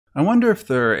I wonder if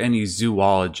there are any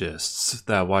zoologists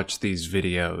that watch these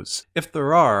videos. If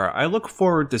there are, I look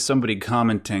forward to somebody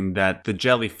commenting that the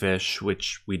jellyfish,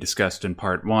 which we discussed in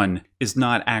part 1, is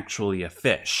not actually a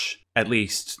fish. At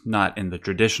least, not in the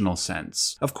traditional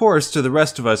sense. Of course, to the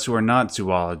rest of us who are not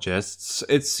zoologists,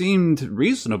 it seemed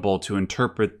reasonable to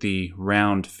interpret the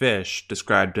round fish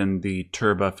described in the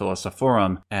Turba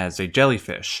Philosophorum as a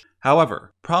jellyfish.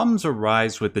 However, problems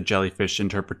arise with the jellyfish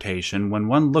interpretation when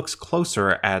one looks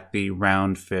closer at the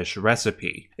round fish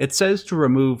recipe. It says to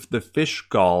remove the fish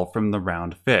gall from the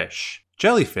round fish.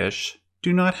 Jellyfish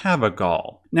do not have a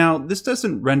gall. Now, this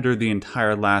doesn't render the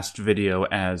entire last video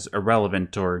as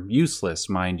irrelevant or useless,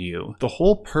 mind you. The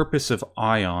whole purpose of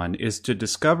Aion is to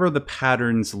discover the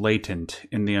patterns latent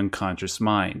in the unconscious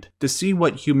mind, to see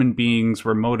what human beings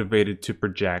were motivated to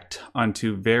project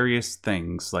onto various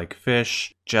things like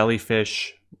fish,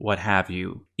 jellyfish, what have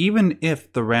you. Even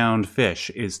if the round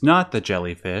fish is not the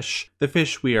jellyfish, the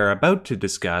fish we are about to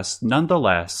discuss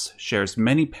nonetheless shares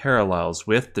many parallels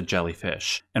with the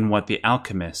jellyfish and what the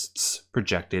alchemists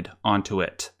projected onto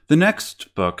it. The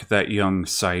next book that Jung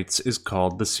cites is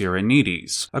called the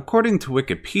Sirenides. According to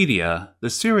Wikipedia, the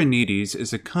Sirenides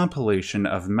is a compilation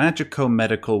of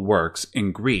magico-medical works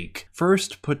in Greek,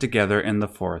 first put together in the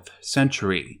 4th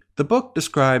century. The book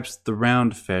describes the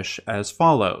round fish as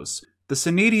follows. The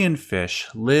Sirenian fish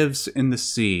lives in the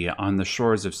sea on the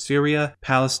shores of Syria,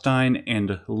 Palestine,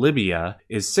 and Libya,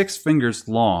 is 6 fingers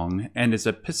long, and is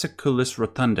a Pisciculus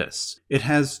rotundus. It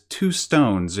has 2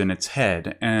 stones in its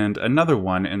head, and another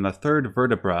one in the 3rd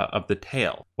vertebra of the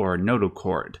tail, or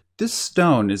notochord. This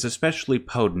stone is especially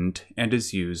potent and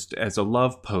is used as a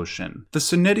love potion. The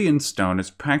Sirenian stone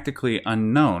is practically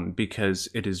unknown because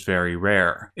it is very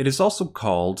rare. It is also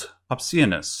called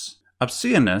obsidianus.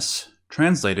 Obsidianus,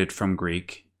 translated from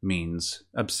Greek, means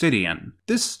obsidian.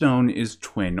 This stone is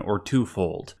twin or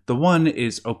twofold. The one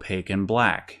is opaque and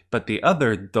black, but the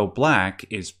other, though black,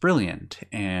 is brilliant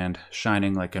and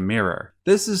shining like a mirror.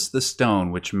 This is the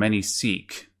stone which many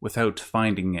seek without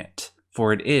finding it,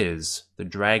 for it is the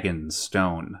dragon's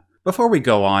stone. Before we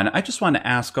go on, I just want to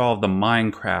ask all of the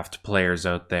Minecraft players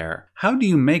out there, how do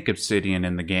you make obsidian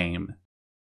in the game?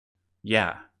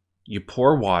 Yeah, you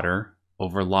pour water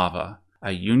over lava.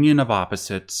 A union of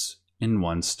opposites in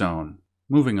one stone.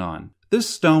 Moving on. This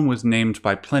stone was named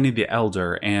by Pliny the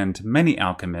Elder and many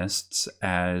alchemists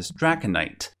as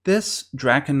draconite. This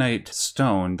draconite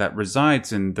stone that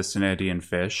resides in the Sirenian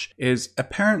fish is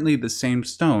apparently the same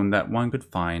stone that one could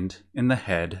find in the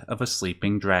head of a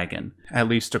sleeping dragon, at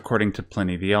least according to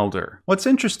Pliny the Elder. What's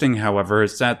interesting, however,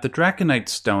 is that the draconite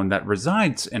stone that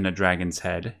resides in a dragon's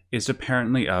head is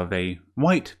apparently of a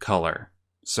white color.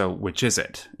 So which is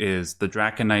it? Is the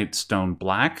draconite stone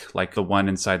black, like the one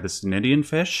inside the Sirenian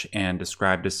fish and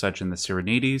described as such in the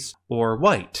Sirenides, or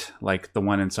white, like the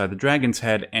one inside the dragon's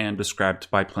head and described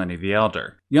by Pliny the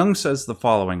Elder? Jung says the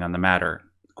following on the matter,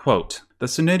 quote, "The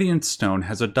Sirenian stone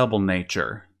has a double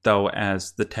nature, though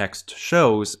as the text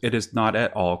shows, it is not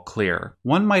at all clear.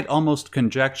 One might almost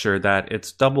conjecture that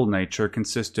its double nature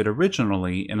consisted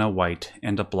originally in a white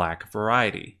and a black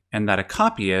variety, and that a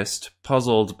copyist,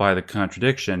 puzzled by the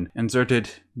contradiction, inserted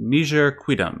niger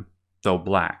quidem, though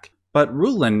black. But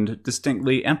Ruland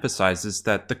distinctly emphasizes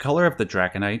that the color of the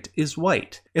draconite is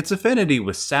white. Its affinity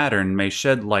with Saturn may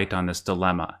shed light on this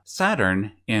dilemma.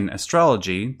 Saturn, in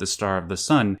astrology, the star of the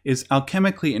sun, is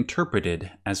alchemically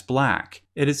interpreted as black.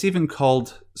 It is even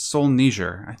called Sol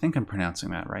Niger, I think I'm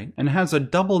pronouncing that right, and has a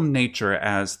double nature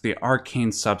as the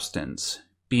arcane substance,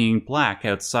 being black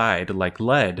outside like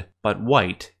lead, but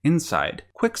white inside.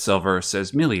 Quicksilver,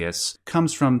 says Milius,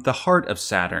 comes from the heart of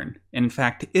Saturn, in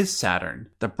fact is Saturn,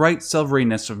 the bright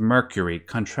silveriness of Mercury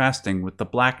contrasting with the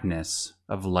blackness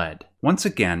of lead. Once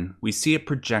again, we see a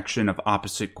projection of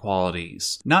opposite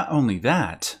qualities. Not only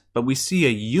that, but we see a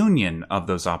union of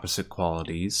those opposite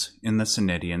qualities in the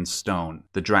Sirenian stone,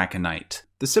 the draconite.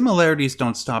 The similarities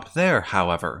don't stop there,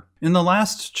 however. In the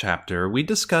last chapter, we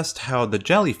discussed how the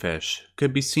jellyfish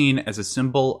could be seen as a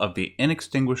symbol of the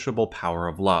inextinguishable power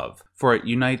of love, for it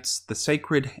unites the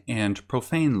sacred and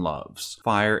profane loves,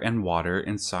 fire and water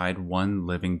inside one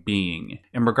living being.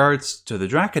 In regards to the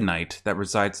draconite that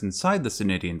resides inside the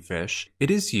Sirenian fish,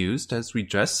 it is used, as we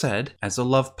just said, as a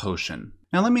love potion.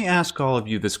 Now let me ask all of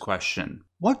you this question.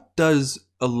 What does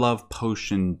a love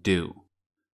potion do?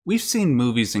 We've seen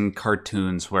movies and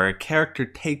cartoons where a character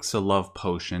takes a love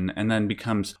potion and then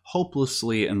becomes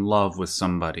hopelessly in love with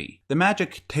somebody. The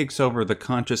magic takes over the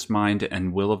conscious mind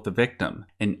and will of the victim.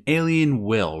 An alien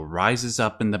will rises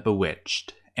up in the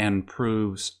bewitched and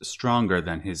proves stronger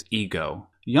than his ego.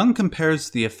 Jung compares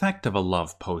the effect of a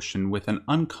love potion with an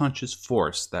unconscious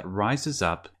force that rises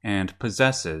up and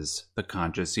possesses the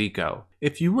conscious ego.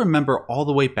 If you remember all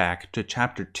the way back to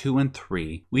chapter 2 and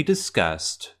 3, we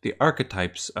discussed the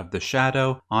archetypes of the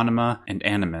shadow, anima, and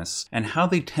animus, and how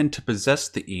they tend to possess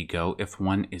the ego if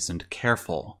one isn't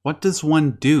careful. What does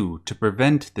one do to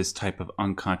prevent this type of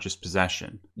unconscious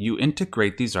possession? You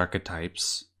integrate these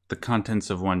archetypes, the contents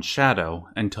of one's shadow,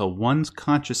 until one's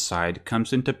conscious side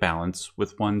comes into balance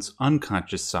with one's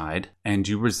unconscious side, and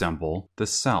you resemble the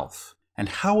self. And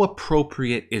how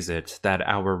appropriate is it that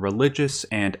our religious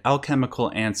and alchemical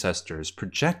ancestors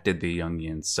projected the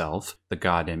Jungian self, the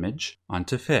god image,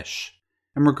 onto fish?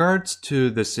 In regards to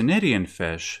the Cnidian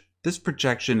fish, this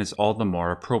projection is all the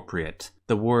more appropriate.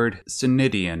 The word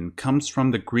Cnidian comes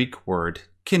from the Greek word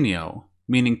kineo,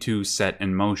 meaning to set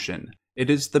in motion. It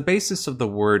is the basis of the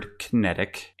word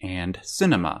kinetic and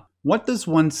cinema. What does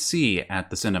one see at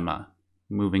the cinema?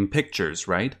 Moving pictures,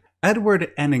 right?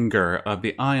 Edward Enninger of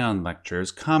the Aion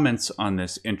lectures comments on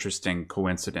this interesting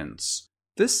coincidence.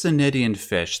 This Cnidian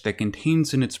fish that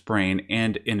contains in its brain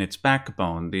and in its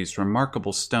backbone these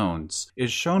remarkable stones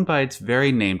is shown by its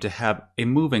very name to have a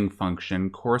moving function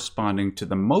corresponding to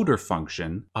the motor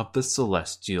function of the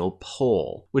celestial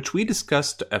pole, which we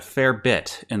discussed a fair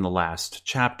bit in the last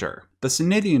chapter. The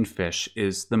Cnidian fish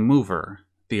is the mover,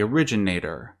 the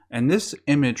originator, and this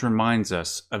image reminds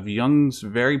us of Jung's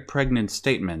very pregnant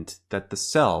statement that the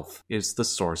self is the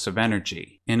source of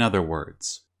energy. In other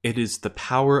words, it is the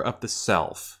power of the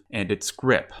self and its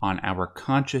grip on our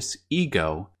conscious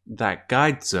ego that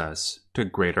guides us to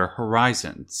greater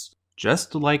horizons.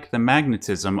 Just like the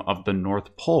magnetism of the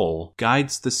North Pole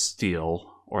guides the steel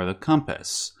or the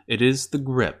compass, it is the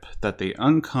grip that the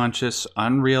unconscious,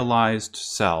 unrealized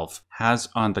self has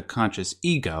on the conscious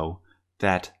ego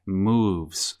that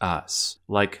moves us,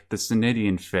 like the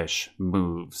Cnidian fish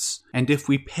moves. And if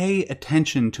we pay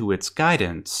attention to its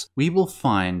guidance, we will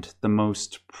find the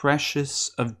most precious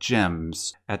of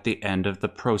gems at the end of the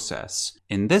process.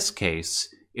 In this case,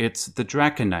 it's the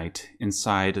draconite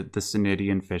inside the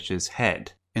Cnidian fish's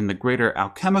head. In the greater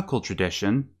alchemical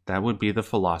tradition, that would be the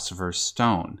philosopher's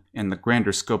stone. In the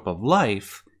grander scope of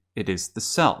life, it is the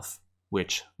self,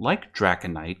 which, like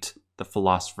draconite, the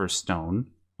philosopher's stone,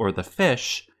 or the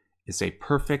fish, is a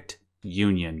perfect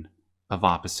union of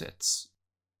opposites.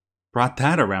 Brought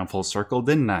that around full circle,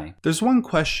 didn't I? There's one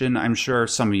question I'm sure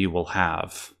some of you will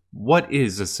have. What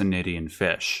is a Cnidian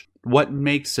fish? What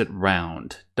makes it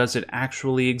round? Does it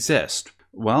actually exist?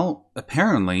 Well,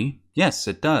 apparently, yes,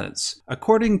 it does.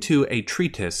 According to a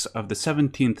treatise of the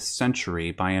 17th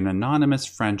century by an anonymous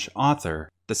French author,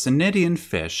 the Cnidian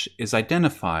fish is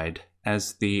identified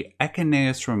as the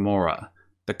Echeneus remora,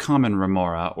 the common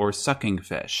remora or sucking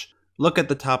fish. Look at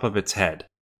the top of its head.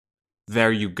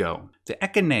 There you go. The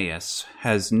Echeneus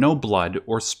has no blood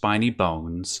or spiny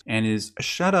bones and is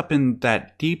shut up in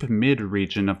that deep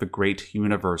mid-region of the great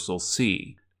universal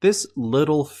sea. This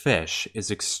little fish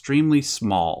is extremely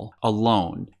small,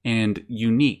 alone, and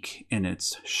unique in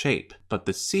its shape, but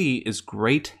the sea is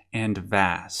great and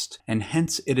vast, and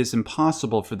hence it is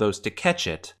impossible for those to catch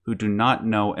it who do not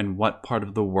know in what part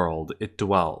of the world it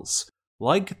dwells.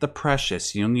 Like the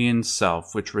precious Jungian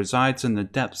self which resides in the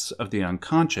depths of the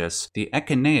unconscious, the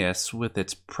Echeneus with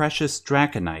its precious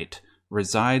draconite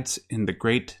resides in the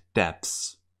great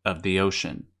depths of the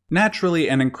ocean. Naturally,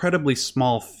 an incredibly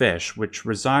small fish which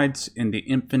resides in the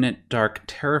infinite, dark,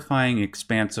 terrifying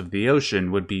expanse of the ocean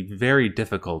would be very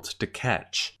difficult to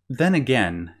catch. Then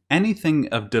again, anything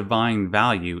of divine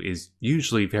value is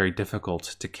usually very difficult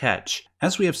to catch.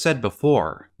 As we have said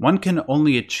before, one can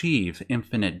only achieve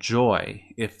infinite joy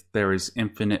if there is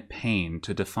infinite pain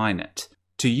to define it.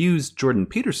 To use Jordan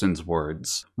Peterson's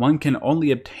words, one can only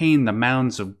obtain the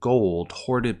mounds of gold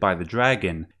hoarded by the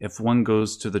dragon if one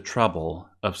goes to the trouble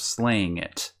of slaying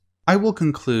it. I will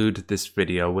conclude this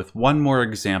video with one more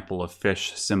example of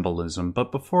fish symbolism,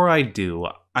 but before I do,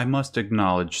 I must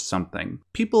acknowledge something.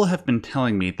 People have been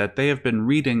telling me that they have been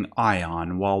reading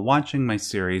Aion while watching my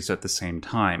series at the same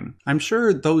time. I'm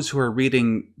sure those who are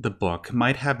reading the book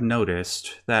might have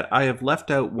noticed that I have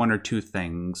left out one or two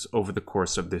things over the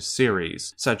course of this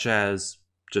series, such as,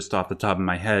 just off the top of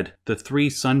my head, the 3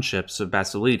 sonships of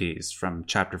Basilides from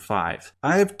Chapter 5.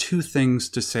 I have 2 things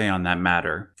to say on that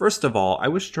matter. First of all, I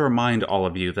wish to remind all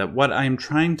of you that what I am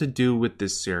trying to do with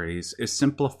this series is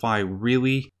simplify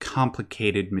really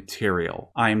complicated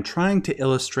material. I am trying to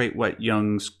illustrate what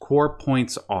Jung's core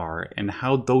points are and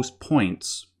how those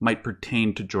points might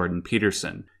pertain to Jordan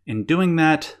Peterson. In doing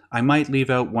that, I might leave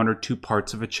out 1 or 2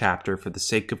 parts of a chapter for the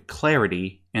sake of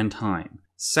clarity and time.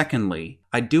 Secondly,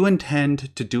 I do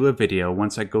intend to do a video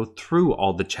once I go through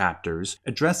all the chapters,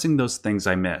 addressing those things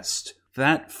I missed.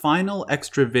 That final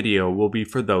extra video will be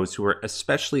for those who are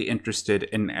especially interested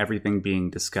in everything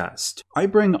being discussed. I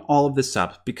bring all of this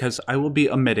up because I will be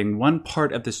omitting one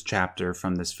part of this chapter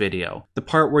from this video, the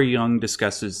part where Jung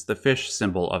discusses the fish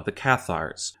symbol of the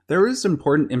Cathars. There is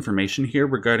important information here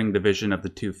regarding the vision of the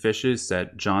two fishes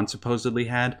that John supposedly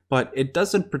had, but it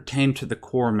doesn't pertain to the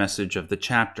core message of the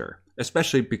chapter,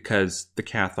 especially because the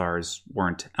Cathars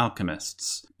weren't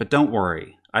alchemists. But don't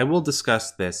worry, I will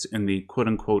discuss this in the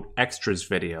quote-unquote extras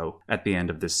video at the end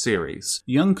of this series.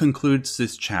 Jung concludes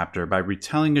this chapter by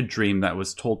retelling a dream that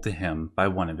was told to him by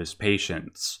one of his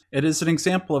patients. It is an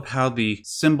example of how the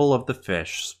symbol of the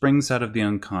fish springs out of the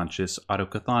unconscious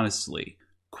autochthonously.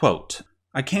 Quote,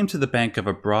 "I came to the bank of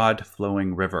a broad,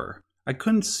 flowing river. I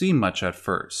couldn't see much at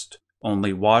first,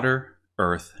 only water,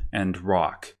 earth, and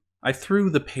rock. I threw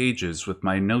the pages with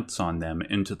my notes on them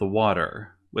into the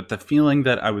water, with the feeling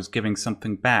that I was giving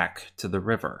something back to the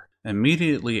river.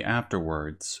 Immediately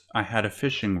afterwards, I had a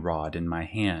fishing rod in my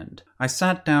hand. I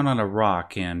sat down on a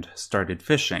rock and started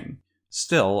fishing.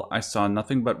 Still, I saw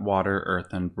nothing but water,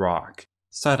 earth, and rock.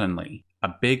 Suddenly,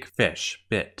 a big fish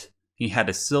bit. He had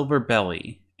a silver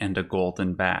belly and a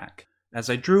golden back.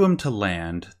 As I drew him to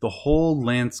land, the whole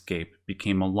landscape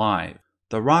became alive.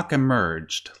 The rock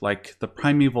emerged like the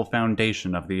primeval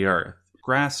foundation of the earth.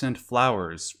 Grass and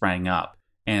flowers sprang up,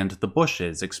 and the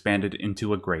bushes expanded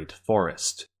into a great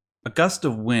forest. A gust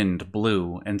of wind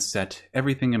blew and set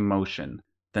everything in motion.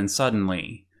 Then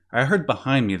suddenly, I heard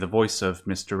behind me the voice of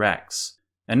Mr. X,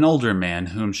 an older man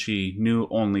whom she knew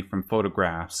only from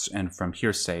photographs and from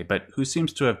hearsay, but who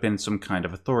seems to have been some kind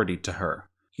of authority to her.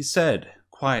 He said,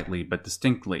 quietly but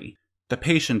distinctly, 'The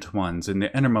patient ones in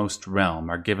the innermost realm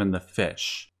are given the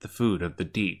fish, the food of the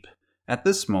deep.' At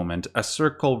this moment, a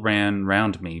circle ran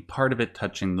round me, part of it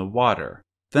touching the water.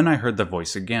 Then I heard the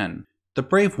voice again. 'The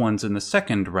brave ones in the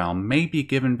second realm may be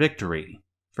given victory,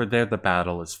 for there the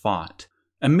battle is fought.'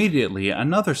 Immediately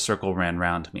another circle ran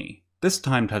round me, this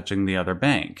time touching the other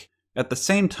bank. At the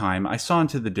same time, I saw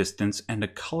into the distance, and a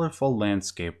colorful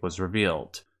landscape was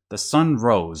revealed. The sun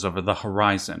rose over the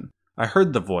horizon. I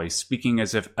heard the voice speaking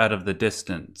as if out of the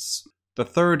distance. 'The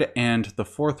third and the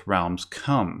fourth realms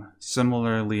come,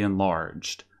 similarly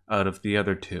enlarged, out of the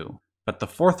other two. But the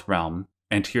fourth realm,'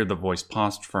 and here the voice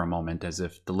paused for a moment as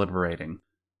if deliberating,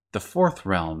 'the fourth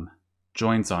realm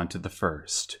joins on to the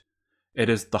first. It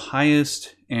is the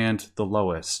highest and the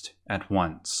lowest at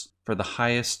once, for the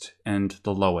highest and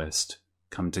the lowest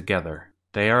come together.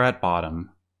 They are at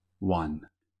bottom one.'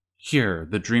 Here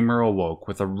the dreamer awoke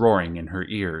with a roaring in her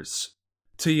ears."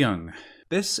 To Jung,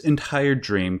 this entire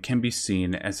dream can be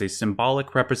seen as a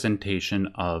symbolic representation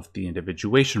of the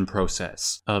individuation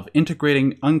process, of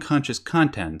integrating unconscious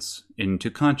contents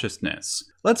into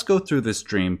consciousness. Let's go through this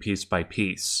dream piece by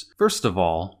piece. First of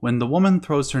all, when the woman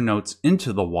throws her notes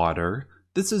into the water,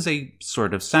 this is a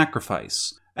sort of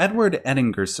sacrifice. Edward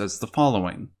Edinger says the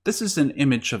following: "This is an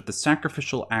image of the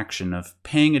sacrificial action of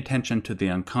paying attention to the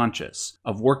unconscious,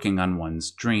 of working on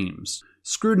one's dreams,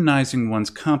 scrutinizing one's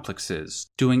complexes,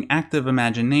 doing active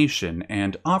imagination,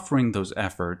 and offering those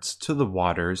efforts to the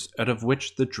waters out of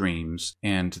which the dreams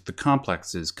and the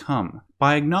complexes come.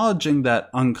 By acknowledging that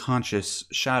unconscious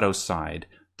shadow side,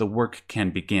 the work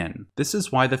can begin. This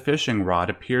is why the fishing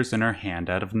rod appears in her hand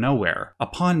out of nowhere.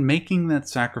 Upon making that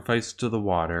sacrifice to the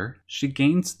water, she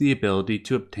gains the ability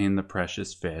to obtain the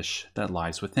precious fish that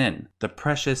lies within, the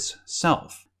precious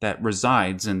self that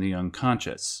resides in the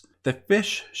unconscious. The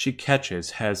fish she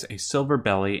catches has a silver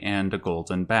belly and a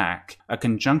golden back, a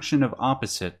conjunction of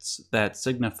opposites that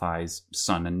signifies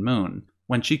sun and moon.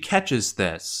 When she catches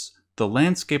this, the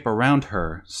landscape around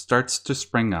her starts to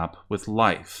spring up with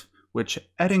life, which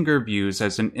Edinger views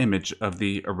as an image of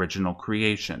the original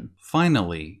creation.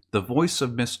 Finally, the voice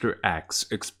of Mr. X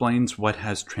explains what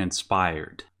has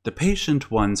transpired. The patient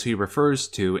ones he refers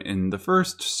to in the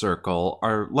first circle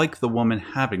are like the woman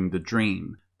having the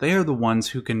dream. They are the ones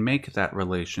who can make that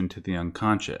relation to the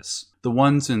unconscious. The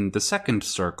ones in the second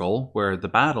circle, where the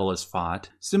battle is fought,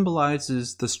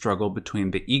 symbolizes the struggle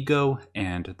between the ego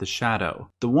and the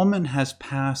shadow. The woman has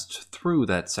passed through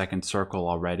that second circle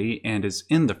already and is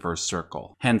in the first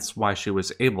circle, hence why she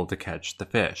was able to catch the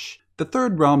fish. The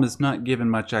third realm is not given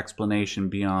much explanation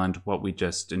beyond what we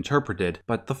just interpreted,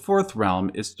 but the fourth realm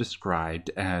is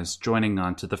described as joining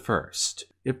on to the first.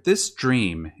 If this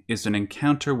dream is an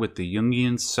encounter with the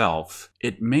Jungian self,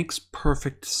 it makes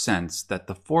perfect sense that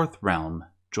the fourth realm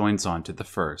joins on to the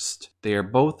first. They are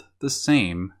both the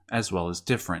same as well as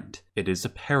different. It is a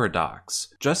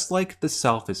paradox. Just like the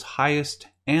self is highest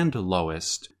and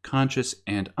lowest, conscious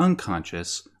and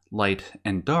unconscious, light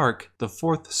and dark, the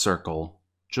fourth circle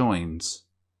joins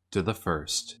to the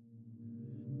first.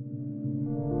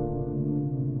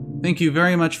 Thank you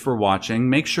very much for watching.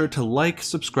 Make sure to like,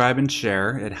 subscribe, and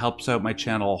share. It helps out my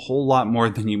channel a whole lot more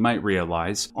than you might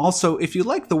realize. Also, if you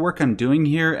like the work I'm doing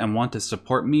here and want to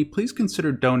support me, please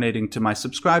consider donating to my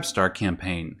Subscribestar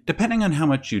campaign. Depending on how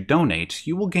much you donate,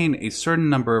 you will gain a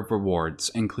certain number of rewards,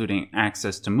 including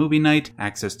access to movie night,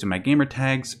 access to my gamer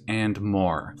tags, and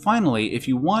more. Finally, if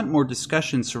you want more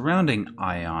discussion surrounding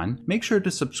Aion, make sure to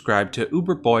subscribe to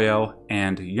Uberboyo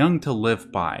and Young to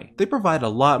Live By. They provide a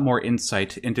lot more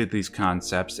insight into these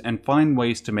concepts and find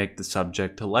ways to make the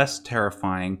subject less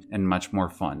terrifying and much more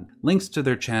fun. Links to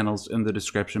their channels in the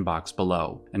description box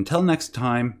below. Until next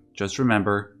time, just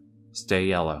remember, stay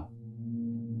yellow.